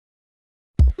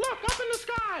up in the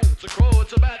sky. It's a crow,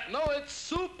 it's a bat, no, it's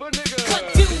super nigga.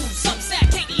 Confused, some say I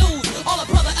can't lose. All a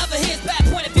brother ever hears, bad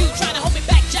point of view. Trying to hold me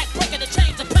back, Jack breaking the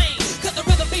chains of pain. Cause the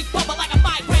rhythm beat bumper like a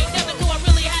migraine. Never knew I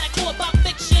really had a clue about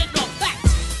fiction or fact.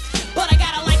 But I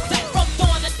gotta like that. From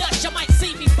dawn to dusk, you might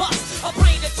see me bust. A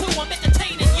brain or two, I'm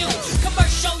entertaining you.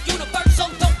 Commercial,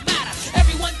 universal, don't matter.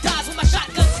 Everyone dies when my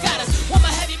shotgun scatters. When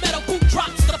my heavy metal boot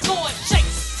drops to the floor and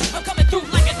shakes. I'm coming through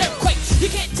like an earthquake. You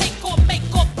can't take or make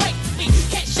or break me.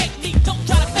 Can't shake me, don't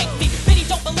try to fake me. Many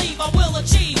don't believe I will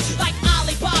achieve. Like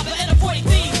Alibaba and a 40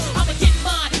 thieves. I'ma get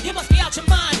mine, you must be out your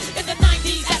mind. In the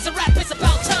 90s, as a rap, it's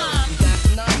about time. You got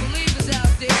some non-believers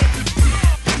out there.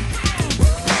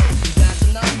 You got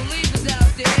some non-believers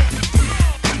out there.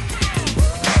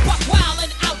 Buck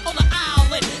wildin' out on the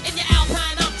island. In your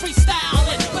alpine, I'm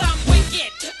freestyling. But I'm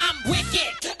wicked, I'm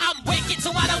wicked, I'm wicked.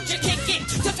 So why don't you kick it?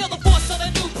 To feel the force of the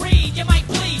new breed, you might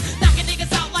bleed. Knocking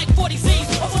niggas out like 40 Z's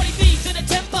or 40 V's in a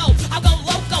tempo. I'll go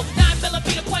loco,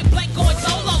 9mm point blank going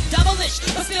solo. Devilish,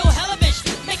 but still hellish.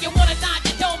 Make you wanna nod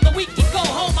your dome the week and go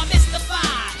home. I mystify,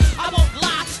 I won't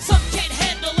lie. Some can't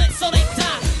handle it, so they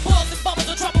die. Boils and bubbles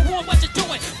of trouble, warn what you're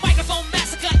doing. Microphone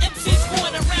massacre, MCs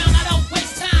going around. I don't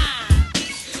waste time.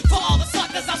 For all the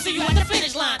suckers, I'll see you at the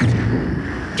finish line.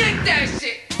 Get that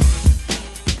shit.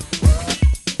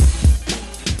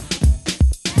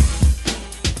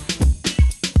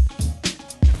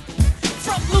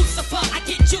 From Lucifer, I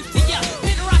get juicy.